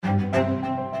Hello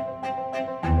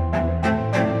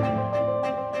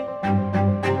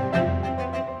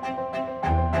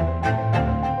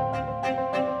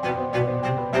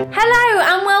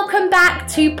and welcome back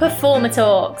to Performer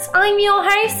Talks. I'm your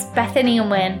host, Bethany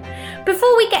Unwin.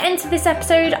 Before we get into this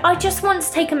episode, I just want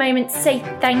to take a moment to say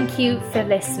thank you for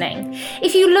listening.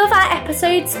 If you love our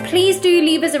episodes, please do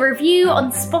leave us a review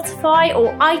on Spotify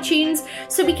or iTunes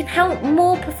so we can help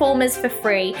more performers for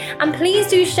free. And please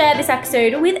do share this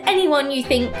episode with anyone you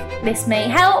think this may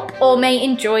help or may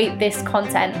enjoy this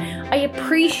content. I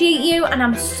appreciate you and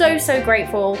I'm so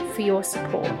grateful for your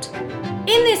support.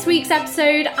 In this week's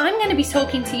episode, I'm going to be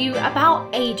talking to you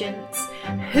about agents.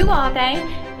 Who are they?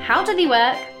 How do they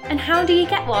work? And how do you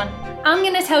get one? I'm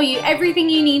going to tell you everything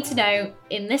you need to know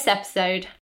in this episode.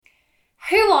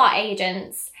 Who are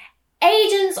agents?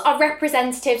 Agents are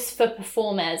representatives for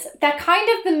performers. They're kind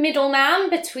of the middleman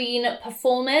between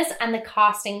performers and the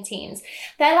casting teams.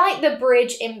 They're like the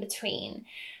bridge in between.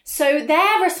 So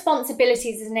their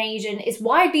responsibilities as an agent is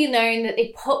widely known that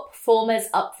they put performers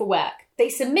up for work. They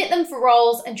submit them for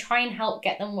roles and try and help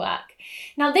get them work.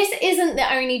 Now, this isn't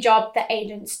the only job that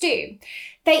agents do.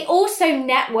 They also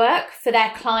network for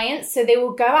their clients. So they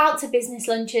will go out to business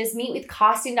lunches, meet with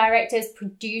casting directors,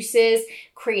 producers,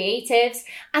 creatives,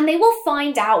 and they will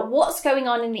find out what's going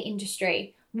on in the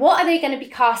industry. What are they going to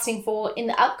be casting for in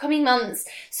the upcoming months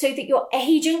so that your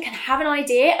agent can have an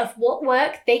idea of what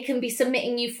work they can be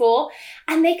submitting you for,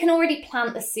 and they can already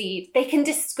plant the seed. They can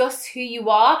discuss who you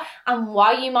are and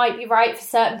why you might be right for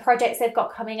certain projects they've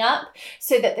got coming up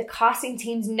so that the casting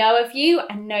teams know of you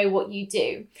and know what you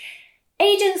do.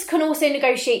 Agents can also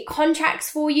negotiate contracts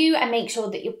for you and make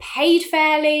sure that you're paid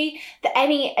fairly, that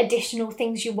any additional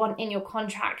things you want in your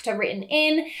contract are written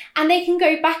in, and they can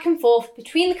go back and forth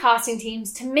between the casting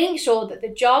teams to make sure that the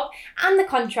job and the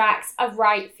contracts are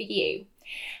right for you.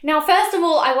 Now, first of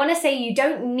all, I want to say you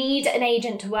don't need an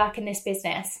agent to work in this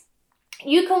business.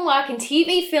 You can work in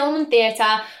TV, film and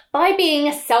theatre by being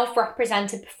a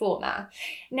self-represented performer.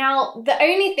 Now, the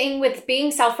only thing with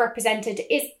being self-represented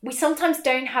is we sometimes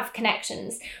don't have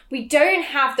connections. We don't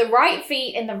have the right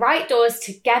feet in the right doors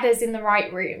to get us in the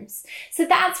right rooms. So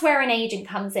that's where an agent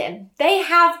comes in. They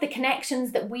have the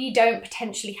connections that we don't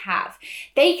potentially have.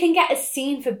 They can get us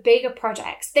seen for bigger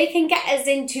projects. They can get us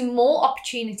into more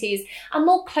opportunities and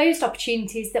more closed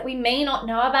opportunities that we may not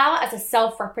know about as a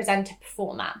self-represented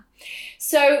performer.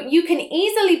 So you can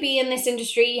easily be in this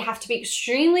industry. You have to be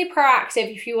extremely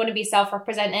proactive if you want to be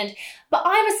self-represented. But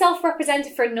I was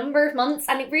self-represented for a number of months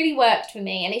and it really worked for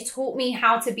me, and it taught me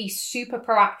how to be super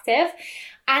proactive.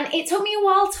 And it took me a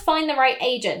while to find the right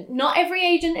agent. Not every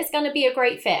agent is going to be a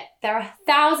great fit. There are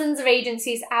thousands of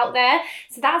agencies out there.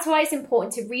 So that's why it's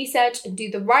important to research and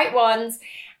do the right ones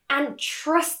and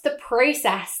trust the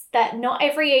process, that not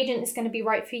every agent is going to be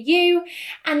right for you.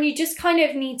 And you just kind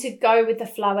of need to go with the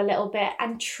flow a little bit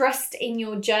and trust in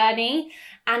your journey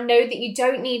and know that you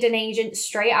don't need an agent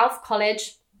straight out of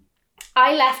college.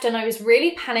 I left and I was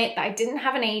really panicked that I didn't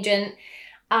have an agent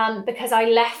because I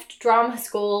left drama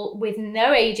school with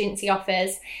no agency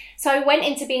offers. So I went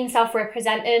into being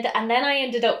self-represented, and then I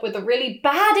ended up with a really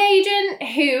bad agent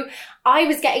who I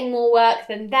was getting more work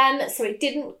than them, so it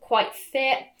didn't quite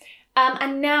fit.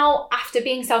 And now, after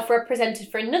being self-represented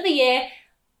for another year,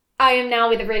 I am now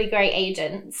with a really great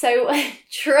agent. So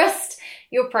trust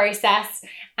your process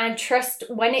and trust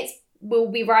when it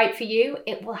will be right for you,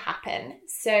 it will happen.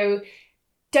 So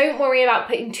don't worry about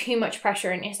putting too much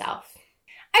pressure on yourself.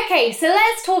 Okay, so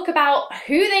let's talk about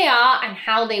who they are and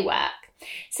how they work.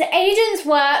 So agents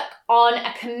work on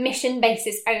a commission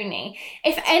basis only.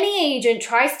 If any agent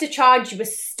tries to charge you a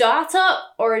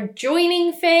startup or a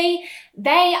joining fee,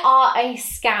 they are a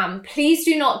scam. Please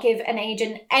do not give an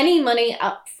agent any money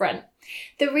up front.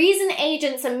 The reason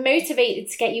agents are motivated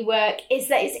to get you work is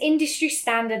that it's industry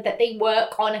standard that they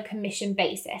work on a commission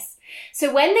basis.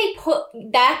 So when they put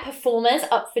their performers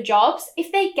up for jobs,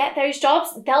 if they get those jobs,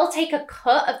 they'll take a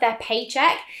cut of their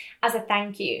paycheck as a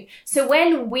thank you. So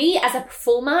when we as a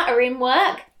performer are in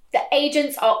work, the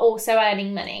agents are also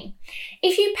earning money.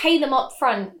 If you pay them up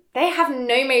front, they have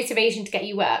no motivation to get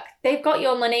you work. They've got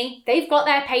your money, they've got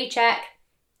their paycheck,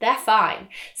 they're fine.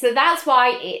 So that's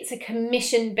why it's a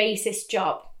commission basis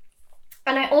job.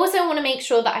 And I also want to make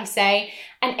sure that I say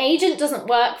an agent doesn't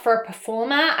work for a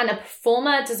performer and a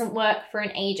performer doesn't work for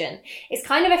an agent. It's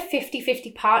kind of a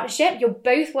 50-50 partnership. You're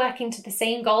both working to the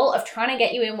same goal of trying to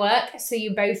get you in work so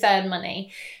you both earn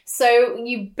money. So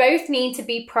you both need to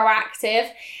be proactive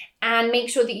and make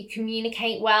sure that you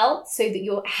communicate well so that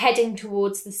you're heading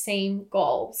towards the same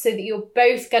goal, so that you're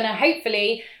both going to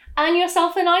hopefully earn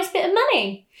yourself a nice bit of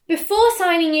money. Before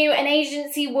signing you, an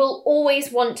agency will always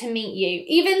want to meet you,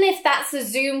 even if that's a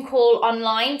Zoom call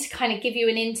online to kind of give you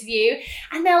an interview,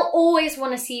 and they'll always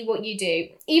want to see what you do,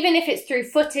 even if it's through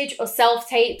footage or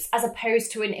self-tapes as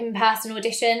opposed to an in-person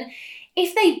audition.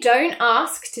 If they don't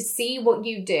ask to see what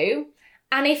you do,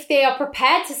 and if they are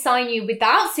prepared to sign you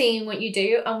without seeing what you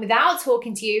do and without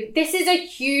talking to you, this is a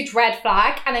huge red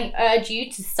flag, and I urge you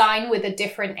to sign with a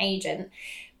different agent,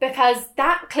 because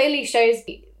that clearly shows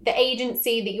the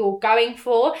agency that you're going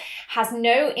for has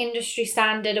no industry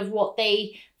standard of what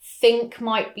they think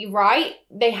might be right.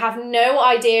 They have no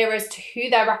idea as to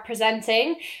who they're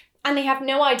representing, and they have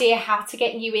no idea how to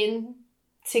get you in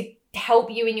to help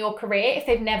you in your career if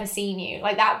they've never seen you.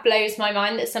 Like, that blows my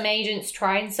mind that some agents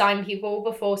try and sign people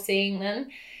before seeing them,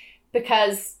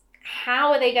 because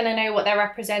how are they going to know what they're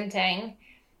representing?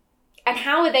 And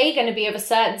how are they going to be of a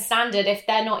certain standard if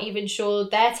they're not even sure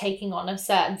they're taking on a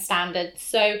certain standard?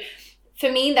 So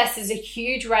for me, this is a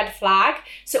huge red flag.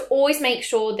 So always make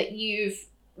sure that you've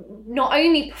not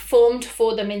only performed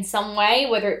for them in some way,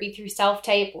 whether it be through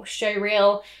self-tape or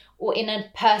showreel or in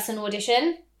a person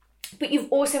audition, but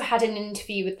you've also had an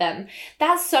interview with them.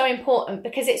 That's so important,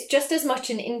 because it's just as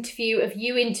much an interview of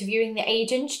you interviewing the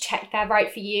agent to check they're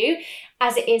right for you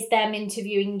as it is them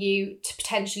interviewing you to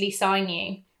potentially sign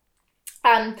you.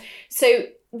 So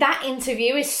that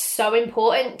interview is so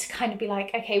important to kind of be like,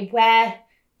 okay, where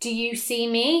do you see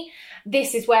me?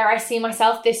 This is where I see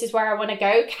myself. This is where I want to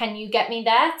go. Can you get me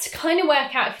there? To kind of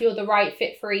work out if you're the right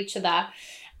fit for each other.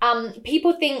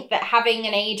 People think that having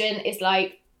an agent is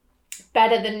like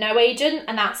better than no agent,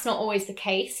 and that's not always the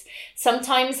case.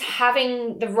 Sometimes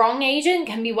having the wrong agent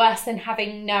can be worse than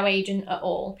having no agent at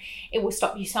all. It will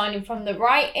stop you signing from the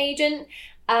right agent.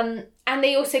 And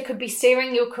they also could be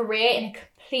steering your career in a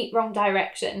complete wrong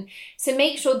direction. So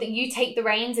make sure that you take the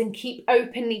reins and keep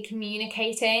openly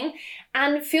communicating,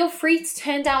 and feel free to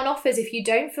turn down offers if you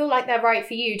don't feel like they're right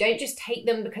for you. Don't just take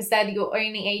them because they're your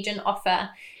only agent offer.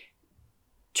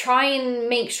 Try and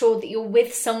make sure that you're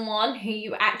with someone who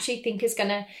you actually think is going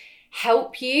to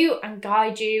help you and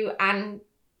guide you and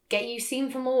get you seen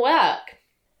for more work.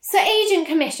 So agent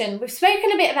commission, we've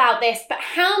spoken a bit about this, but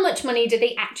how much money do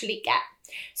they actually get?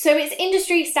 So it's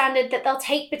industry standard that they'll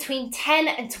take between 10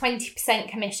 and 20%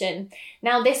 commission.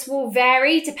 Now this will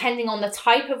vary depending on the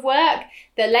type of work,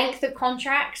 the length of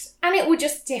contracts, and it will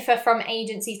just differ from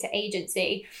agency to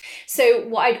agency. So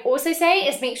what I'd also say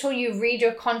is make sure you read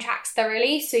your contracts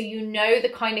thoroughly so you know the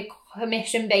kind of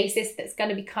commission basis that's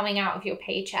going to be coming out of your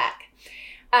paycheck.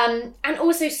 And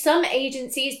also some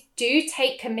agencies do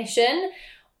take commission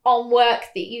on work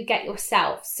that you get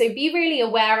yourself. So be really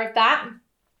aware of that.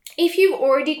 If you've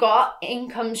already got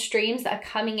income streams that are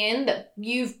coming in that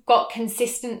you've got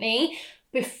consistently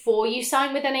before you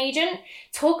sign with an agent,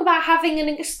 talk about having an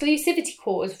exclusivity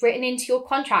clause written into your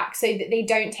contract so that they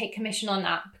don't take commission on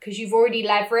that, because you've already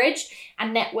leveraged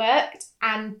and networked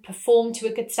and performed to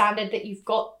a good standard that you've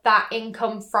got that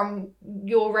income from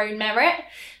your own merit.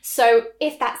 So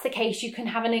if that's the case, you can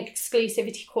have an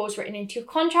exclusivity clause written into your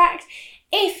contract.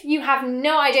 If you have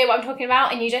no idea what I'm talking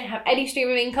about and you don't have any stream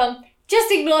of income, just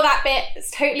ignore that bit,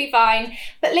 it's totally fine.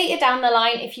 But later down the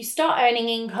line, if you start earning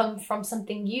income from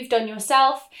something you've done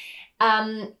yourself,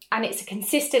 and it's a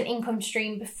consistent income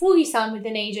stream before you sign with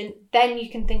an agent, then you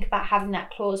can think about having that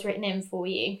clause written in for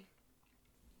you.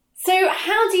 So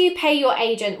how do you pay your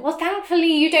agent? Well,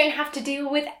 thankfully, you don't have to deal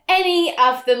with any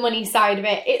of the money side of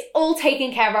it. It's all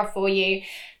taken care of for you.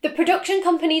 The production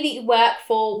company that you work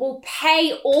for will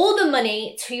pay all the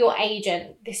money to your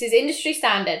agent. This is industry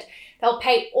standard. They'll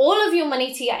pay all of your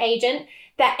money to your agent.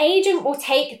 Their agent will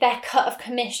take their cut of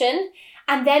commission,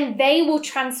 and then they will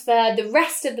transfer the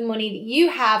rest of the money that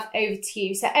you have over to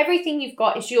you. So everything you've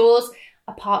got is yours,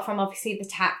 apart from obviously the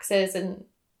taxes and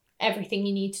everything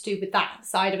you need to do with that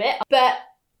side of it. But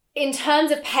in terms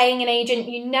of paying an agent,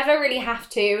 you never really have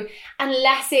to,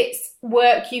 unless it's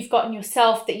work you've gotten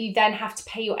yourself that you then have to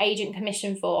pay your agent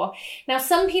commission for. Now,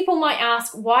 some people might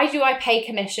ask, why do I pay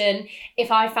commission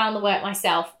if I found the work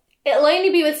myself? It'll only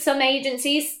be with some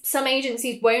agencies. Some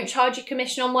agencies won't charge you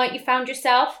commission on work you found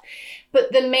yourself.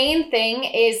 But the main thing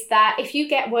is that if you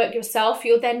get work yourself,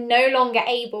 you're then no longer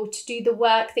able to do the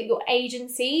work that your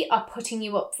agency are putting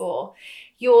you up for.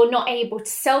 You're not able to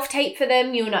self-tape for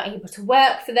them. You're not able to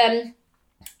work for them.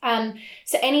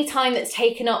 So any time that's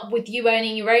taken up with you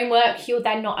earning your own work, you're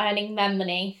then not earning them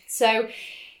money. So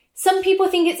some people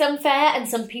think it's unfair and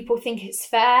some people think it's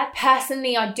fair.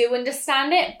 Personally, I do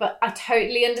understand it, but I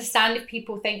totally understand if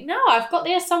people think, no, I've got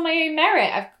this on my own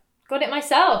merit. I've got it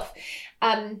myself.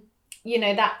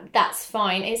 that's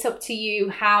fine. It's up to you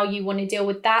how you want to deal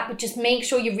with that, but just make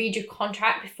sure you read your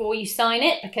contract before you sign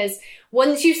it, because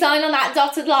once you sign on that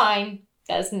dotted line,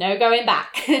 there's no going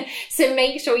back. So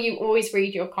make sure you always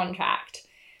read your contract.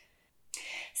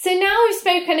 So now we've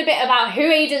spoken a bit about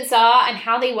who agents are and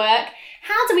how they work.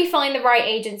 How do we find the right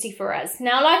agency for us?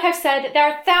 Now, like I've said, there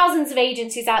are thousands of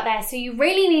agencies out there, so you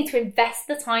really need to invest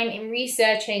the time in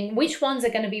researching which ones are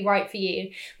going to be right for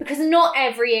you, because not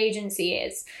every agency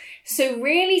is. So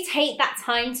really take that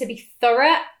time to be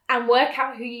thorough and work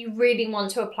out who you really want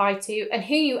to apply to and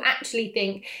who you actually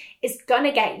think is going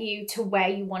to get you to where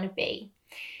you want to be.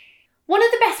 One of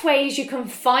the best ways you can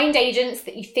find agents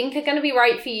that you think are going to be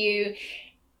right for you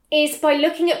is by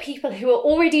looking at people who are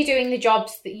already doing the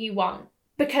jobs that you want,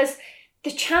 because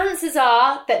the chances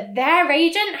are that their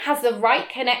agent has the right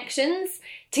connections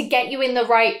to get you in the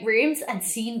right rooms and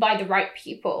seen by the right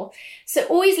people. So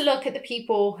always look at the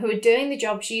people who are doing the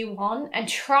jobs you want and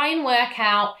try and work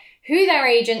out who their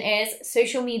agent is.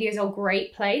 Social media is a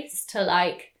great place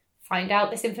to find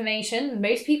out this information.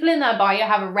 Most people in their bio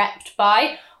have a Repped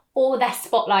by or their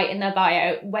spotlight in their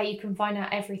bio where you can find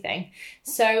out everything.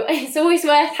 So it's always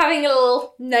worth having a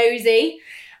little nosy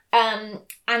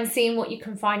and seeing what you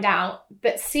can find out,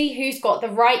 but see who's got the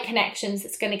right connections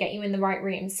that's going to get you in the right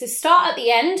rooms. So start at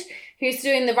the end, who's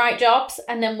doing the right jobs,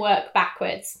 and then work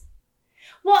backwards.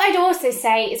 What I'd also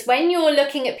say is when you're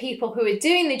looking at people who are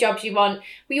doing the jobs you want,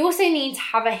 we also need to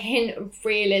have a hint of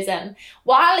realism.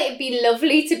 While it'd be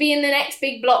lovely to be in the next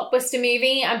big blockbuster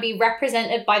movie and be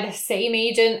represented by the same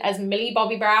agent as Millie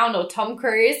Bobby Brown or Tom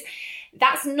Cruise,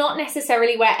 that's not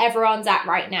necessarily where everyone's at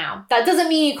right now. That doesn't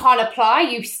mean you can't apply,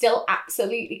 you still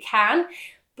absolutely can,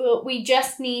 but we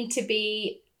just need to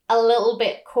be a little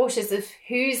bit cautious of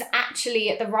who's actually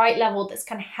at the right level that's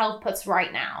going to help us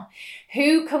right now.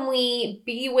 Who can we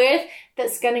be with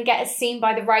that's going to get us seen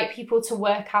by the right people to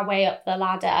work our way up the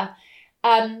ladder?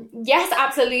 Yes,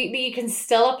 absolutely, you can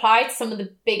still apply to some of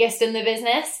the biggest in the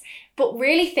business, but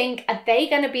really think, are they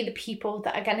going to be the people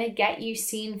that are going to get you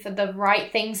seen for the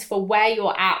right things for where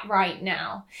you're at right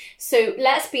now? So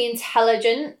let's be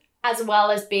intelligent as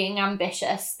well as being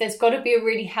ambitious. There's got to be a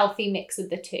really healthy mix of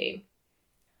the two.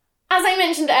 As I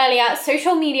mentioned earlier,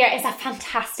 social media is a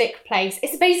fantastic place.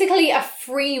 It's basically a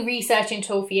free researching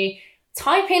tool for you.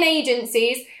 Type in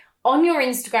agencies on your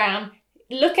Instagram,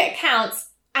 look at accounts,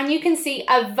 and you can see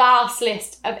a vast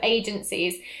list of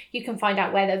agencies. You can find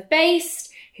out where they're based,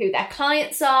 who their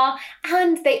clients are,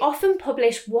 and they often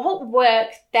publish what work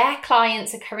their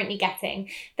clients are currently getting.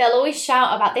 They'll always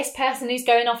shout about this person who's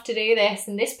going off to do this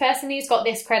and this person who's got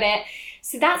this credit.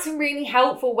 So that's a really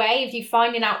helpful way of you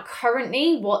finding out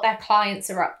currently what their clients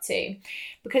are up to.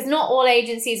 Because not all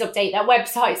agencies update their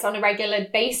websites on a regular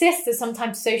basis, so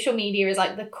sometimes social media is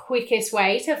the quickest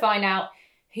way to find out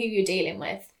who you're dealing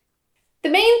with. The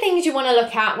main things you want to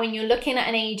look at when you're looking at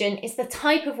an agent is the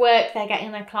type of work they're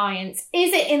getting their clients.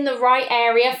 Is it in the right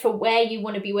area for where you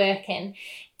want to be working?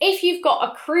 If you've got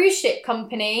a cruise ship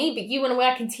company, but you want to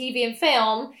work in TV and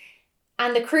film,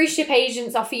 and the cruise ship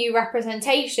agents offer you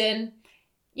representation,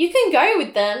 you can go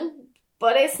with them,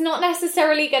 but it's not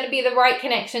necessarily going to be the right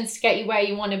connections to get you where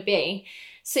you want to be.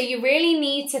 So you really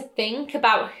need to think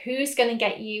about who's going to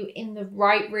get you in the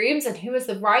right rooms and who has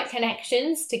the right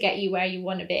connections to get you where you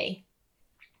want to be.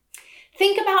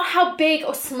 Think about how big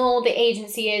or small the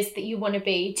agency is that you want to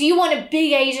be. Do you want a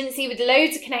big agency with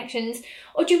loads of connections,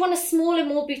 or do you want a smaller,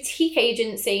 more boutique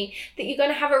agency that you're going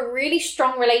to have a really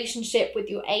strong relationship with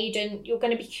your agent, you're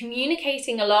going to be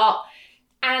communicating a lot,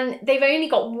 and they've only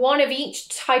got one of each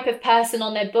type of person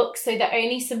on their books, so they're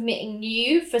only submitting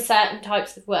you for certain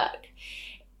types of work?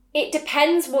 It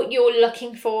depends what you're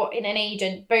looking for in an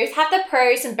agent. Both have their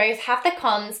pros and both have their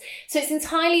cons, so it's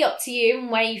entirely up to you and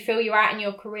where you feel you're at in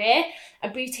your career. A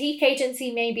boutique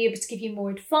agency may be able to give you more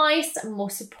advice and more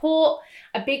support.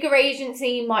 A bigger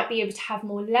agency might be able to have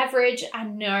more leverage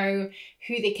and know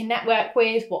who they can network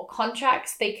with, what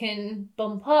contracts they can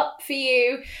bump up for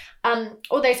you,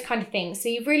 all those kind of things. So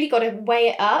you've really got to weigh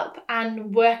it up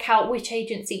and work out which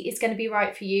agency is going to be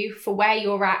right for you for where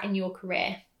you're at in your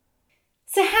career.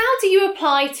 So how do you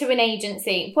apply to an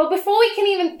agency? Well, before we can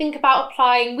even think about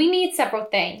applying, we need several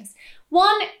things.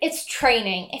 One, it's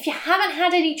training. If you haven't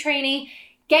had any training,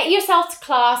 get yourself to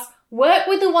class, work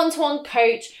with a one-to-one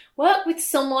coach, work with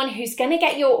someone who's going to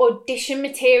get your audition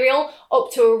material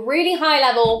up to a really high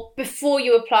level before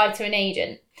you apply to an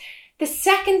agent. The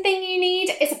second thing you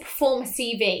need is a performer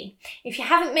CV. If you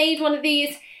haven't made one of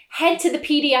these, head to the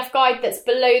PDF guide that's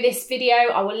below this video.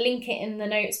 I will link it in the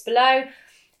notes below.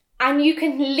 And you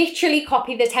can literally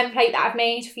copy the template that I've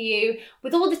made for you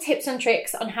with all the tips and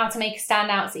tricks on how to make a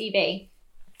standout CV.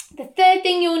 The third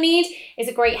thing you'll need is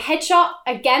a great headshot.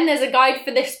 Again, there's a guide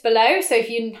for this below. So if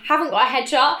you haven't got a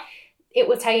headshot, it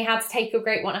will tell you how to take a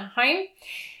great one at home.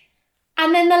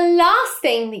 And then the last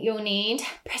thing that you'll need,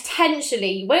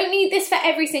 potentially, you won't need this for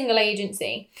every single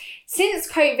agency.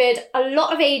 Since COVID, a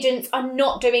lot of agents are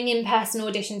not doing in-person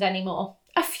auditions anymore.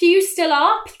 A few still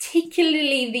are,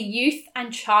 particularly the youth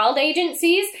and child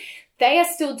agencies. They are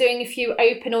still doing a few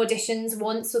open auditions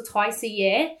once or twice a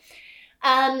year.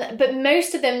 But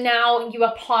most of them now you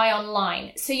apply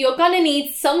online. So you're going to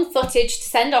need some footage to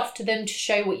send off to them to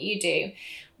show what you do.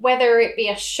 Whether it be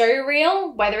a show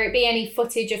reel, whether it be any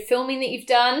footage of filming that you've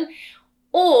done,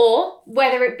 or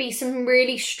whether it be some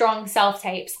really strong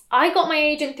self-tapes. I got my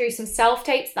agent through some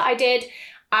self-tapes that I did.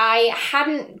 I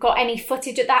hadn't got any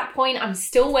footage at that point. I'm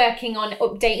still working on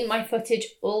updating my footage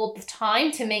all the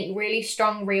time to make really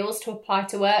strong reels to apply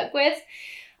to work with.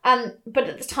 But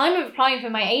at the time of applying for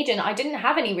my agent, I didn't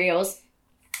have any reels.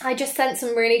 I just sent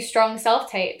some really strong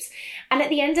self-tapes. And at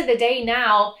the end of the day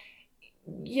now,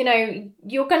 you know,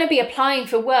 you're going to be applying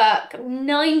for work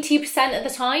 90% of the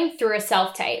time through a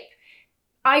self-tape.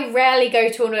 I rarely go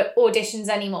to auditions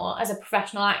anymore as a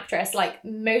professional actress. Like,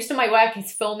 most of my work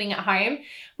is filming at home,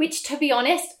 which, to be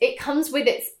honest, it comes with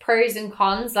its pros and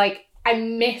cons. Like, I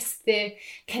miss the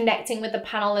connecting with the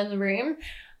panel in the room.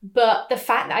 But the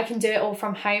fact that I can do it all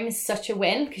from home is such a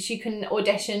win, because you can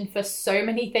audition for so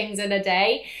many things in a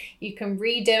day. You can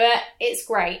redo it. It's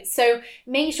great. So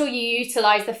make sure you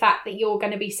utilize the fact that you're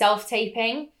going to be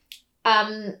self-taping,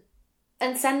 and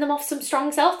send them off some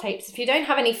strong self-tapes. If you don't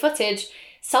have any footage,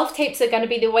 self-tapes are going to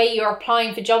be the way you're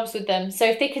applying for jobs with them. So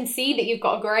if they can see that you've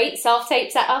got a great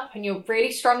self-tape set up and you're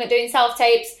really strong at doing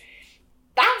self-tapes,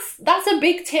 that's a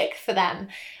big tick for them.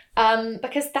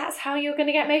 Because that's how you're going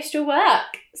to get most of your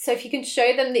work. So if you can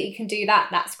show them that you can do that,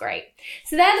 that's great.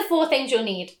 So they're the 4 things you'll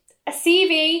need: a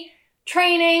CV,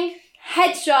 training,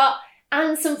 headshot,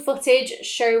 and some footage,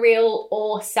 show reel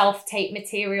or self-tape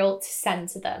material to send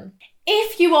to them.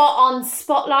 If you are on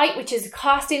Spotlight, which is a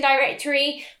casting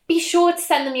directory, be sure to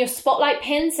send them your Spotlight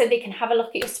pin so they can have a look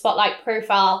at your Spotlight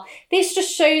profile. This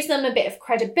just shows them a bit of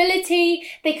credibility.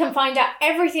 They can find out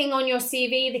everything on your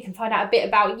CV. They can find out a bit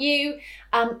about you,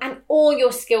 and all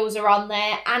your skills are on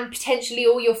there, and potentially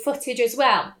all your footage as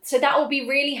well. So that will be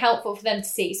really helpful for them to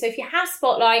see. So if you have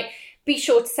Spotlight, be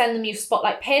sure to send them your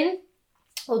Spotlight pin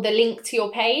or the link to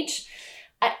your page.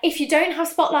 If you don't have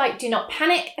Spotlight, do not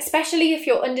panic, especially if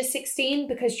you're under 16,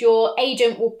 because your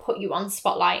agent will put you on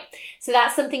Spotlight. So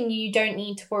that's something you don't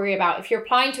need to worry about. If you're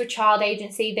applying to a child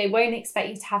agency, they won't expect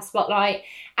you to have Spotlight,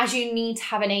 as you need to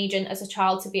have an agent as a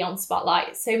child to be on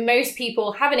Spotlight. So most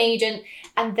people have an agent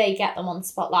and they get them on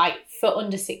Spotlight for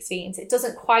under 16s. It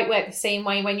doesn't quite work the same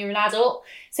way when you're an adult.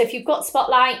 So if you've got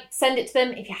Spotlight, send it to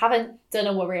them. If you haven't,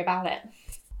 don't worry about it.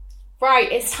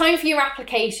 Right, it's time for your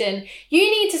application. You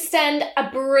need to send a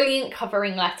brilliant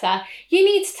covering letter. You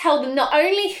need to tell them not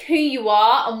only who you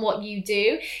are and what you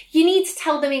do, you need to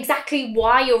tell them exactly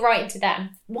why you're writing to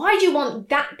them. Why do you want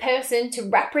that person to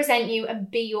represent you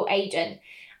and be your agent?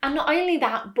 And not only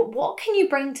that, but what can you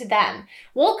bring to them?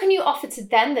 What can you offer to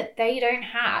them that they don't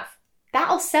have?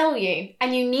 That'll sell you.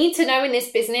 And you need to know in this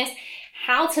business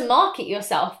how to market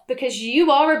yourself, because you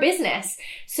are a business.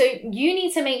 So you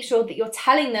need to make sure that you're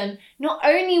telling them not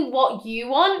only what you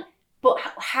want, but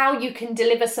how you can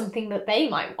deliver something that they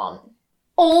might want.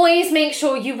 Always make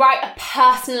sure you write a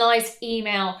personalized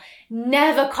email.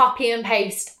 Never copy and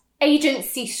paste. Agents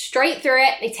see straight through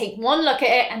it. They take one look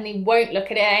at it and they won't look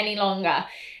at it any longer.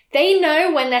 They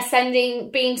know when they're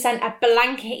being sent a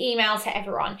blanket email to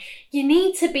everyone. You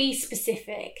need to be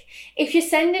specific. If you're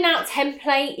sending out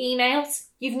template emails,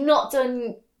 you've not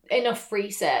done enough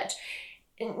research.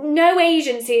 No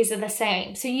agencies are the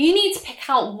same. So you need to pick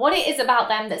out what it is about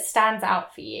them that stands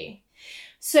out for you.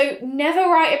 So never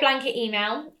write a blanket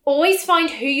email. Always find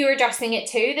who you're addressing it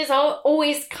to. There's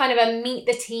always kind of a meet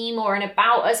the team or an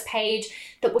about us page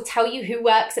that will tell you who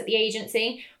works at the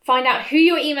agency. Find out who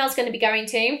your email is going to be going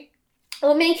to,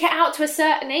 or make it out to a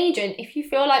certain agent. If you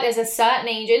feel like there's a certain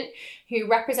agent who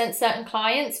represents certain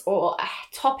clients or a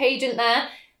top agent there,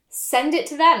 send it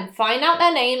to them. Find out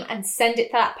their name and send it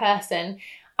to that person.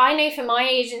 I know for my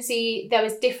agency, there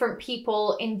was different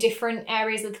people in different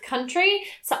areas of the country.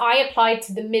 So I applied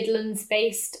to the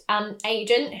Midlands-based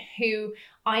agent who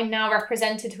I'm now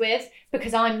represented with,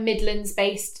 because I'm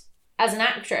Midlands-based as an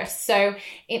actress. So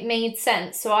it made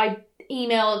sense. So I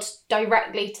emailed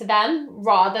directly to them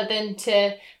rather than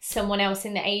to someone else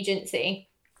in the agency.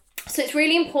 So it's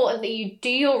really important that you do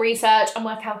your research and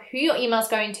work out who your email's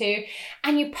going to,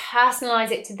 and you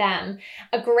personalize it to them.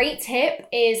 A great tip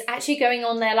is actually going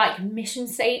on their like mission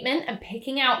statement and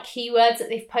picking out keywords that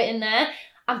they've put in there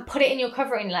and put it in your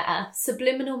covering letter,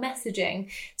 subliminal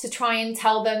messaging, to try and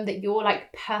tell them that you're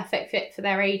like perfect fit for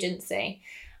their agency.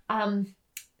 So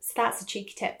that's a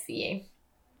cheeky tip for you.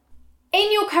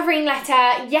 In your covering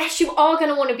letter, yes, you are going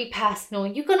to want to be personal.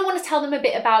 You're going to want to tell them a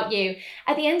bit about you.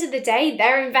 At the end of the day,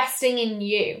 they're investing in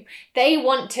you. They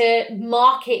want to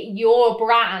market your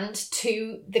brand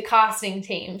to the casting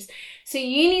teams. So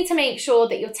you need to make sure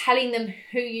that you're telling them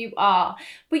who you are,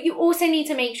 but you also need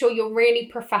to make sure you're really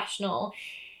professional.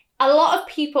 A lot of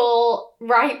people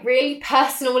write really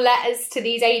personal letters to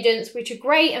these agents, which are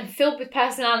great and filled with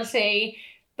personality,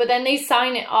 but then they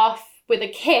sign it off with a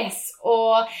kiss,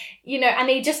 or, you know, and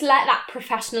they just let that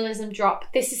professionalism drop.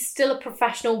 This is still a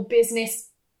professional business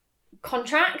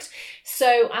contract.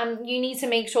 So you need to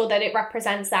make sure that it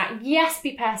represents that. Yes,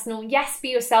 be personal. Yes, be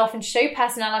yourself and show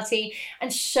personality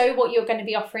and show what you're going to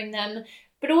be offering them.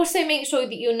 But also make sure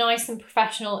that you're nice and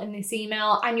professional in this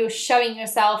email and you're showing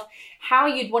yourself how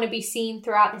you'd want to be seen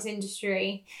throughout this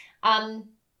industry.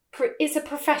 It's a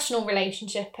professional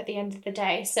relationship at the end of the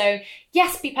day. So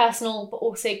yes, be personal, but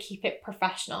also keep it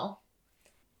professional.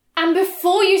 And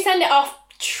before you send it off,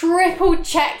 triple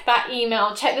check that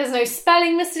email. Check there's no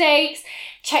spelling mistakes.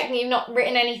 Check that you've not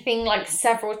written anything like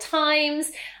several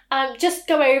times. Just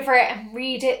go over it and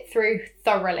read it through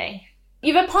thoroughly.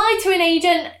 You've applied to an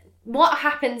agent. What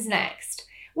happens next?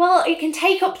 Well, it can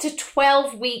take up to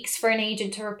 12 weeks for an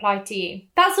agent to reply to you.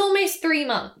 That's almost 3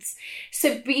 months.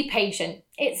 So be patient.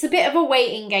 It's a bit of a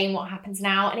waiting game what happens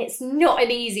now, and it's not an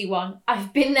easy one.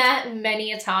 I've been there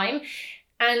many a time,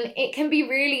 and it can be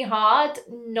really hard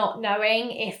not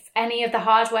knowing if any of the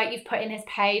hard work you've put in has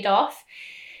paid off.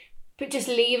 But just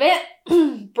leave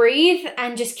it, breathe,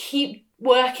 and just keep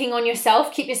working on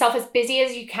yourself. Keep yourself as busy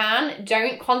as you can.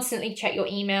 Don't constantly check your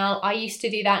email. I used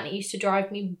to do that, and it used to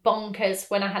drive me bonkers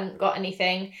when I hadn't got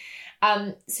anything.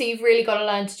 So you've really got to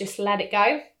learn to just let it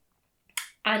go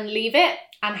and leave it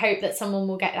and hope that someone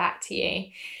will get back to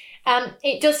you.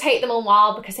 It does take them a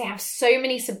while because they have so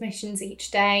many submissions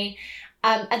each day.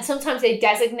 And sometimes they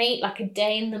designate like a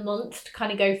day in the month to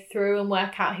kind of go through and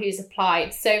work out who's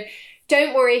applied. So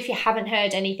don't worry if you haven't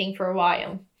heard anything for a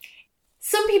while.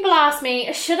 Some people ask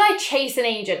me, should I chase an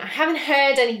agent? I haven't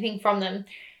heard anything from them.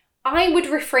 I would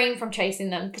refrain from chasing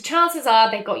them. The chances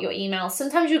are they've got your email.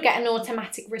 Sometimes you'll get an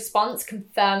automatic response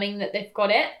confirming that they've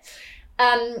got it.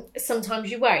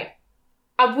 Sometimes you won't.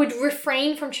 I would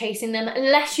refrain from chasing them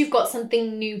unless you've got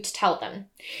something new to tell them.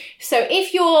 So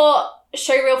if your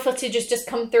showreel footage has just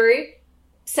come through,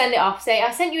 send it off. Say,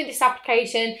 I sent you this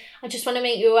application. I just want to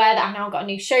make you aware that I've now got a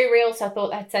new showreel, so I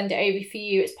thought I'd send it over for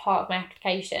you as part of my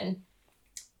application.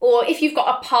 Or if you've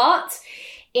got a part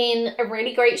in a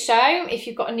really great show, if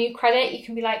you've got a new credit, you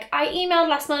can be like, I emailed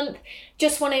last month,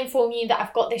 just want to inform you that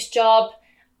I've got this job.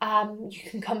 You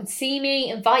can come and see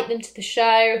me, invite them to the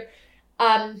show.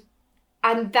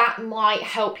 And that might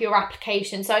help your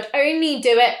application. So I'd only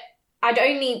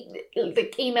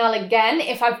email again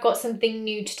if I've got something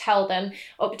new to tell them.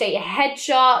 Update your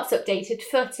headshots, updated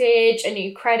footage, a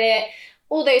new credit,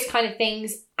 all those kind of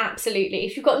things. Absolutely.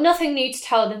 If you've got nothing new to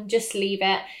tell them, just leave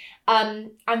it.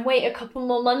 And wait a couple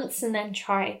more months and then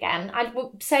try again. I'd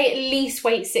say at least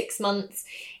wait 6 months,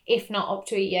 if not up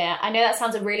to a year. I know that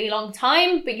sounds a really long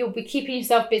time, but you'll be keeping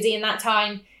yourself busy in that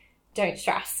time. Don't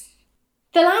stress.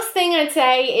 The last thing I'd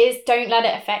say is don't let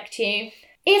it affect you.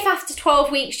 If after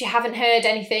 12 weeks you haven't heard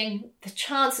anything, the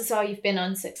chances are you've been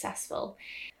unsuccessful.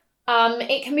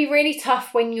 It can be really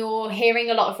tough when you're hearing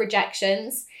a lot of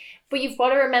rejections, but you've got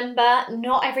to remember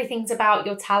not everything's about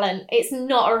your talent. It's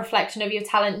not a reflection of your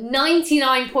talent.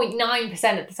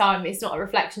 99.9% of the time, it's not a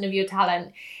reflection of your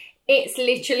talent. It's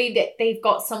literally that they've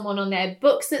got someone on their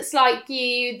books that's like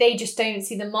you. They just don't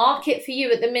see the market for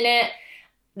you at the minute.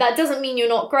 That doesn't mean you're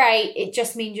not great. It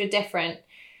just means you're different.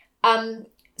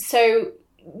 So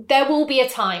there will be a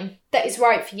time that is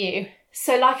right for you.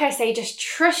 So like I say, just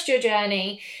trust your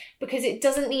journey because it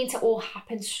doesn't need to all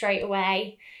happen straight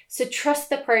away. So trust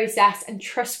the process and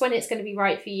trust when it's going to be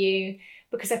right for you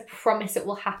because I promise it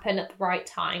will happen at the right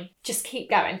time. Just keep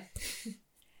going.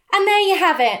 And there you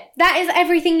have it. That is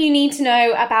everything you need to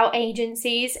know about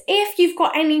agencies. If you've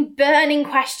got any burning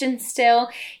questions still,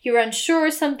 you're unsure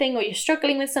of something or you're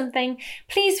struggling with something,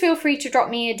 please feel free to drop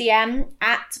me a DM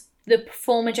at the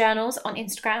Performer Journals on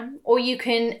Instagram, or you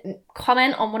can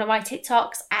comment on one of my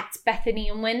TikToks at Bethany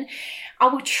and Win. I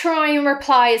will try and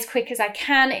reply as quick as I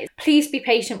can. Please be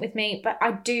patient with me, but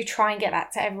I do try and get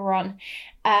back to everyone.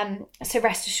 So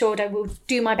rest assured I will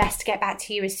do my best to get back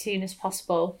to you as soon as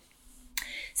possible.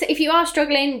 So if you are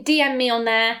struggling, DM me on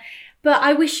there. But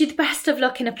I wish you the best of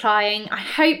luck in applying. I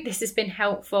hope this has been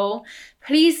helpful.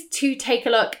 Please do take a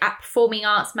look at Performing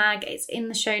Arts Mag. It's in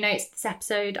the show notes of this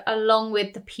episode, along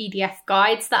with the PDF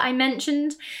guides that I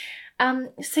mentioned.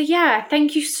 So yeah,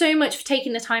 thank you so much for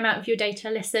taking the time out of your day to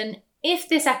listen. If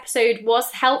this episode was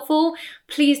helpful,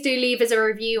 please do leave us a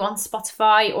review on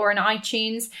Spotify or on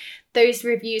iTunes. Those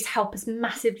reviews help us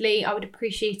massively. I would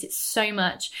appreciate it so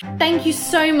much. Thank you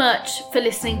so much for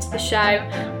listening to the show.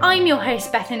 I'm your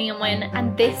host, Bethany and Win,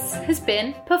 and this has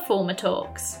been Performer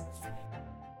Talks.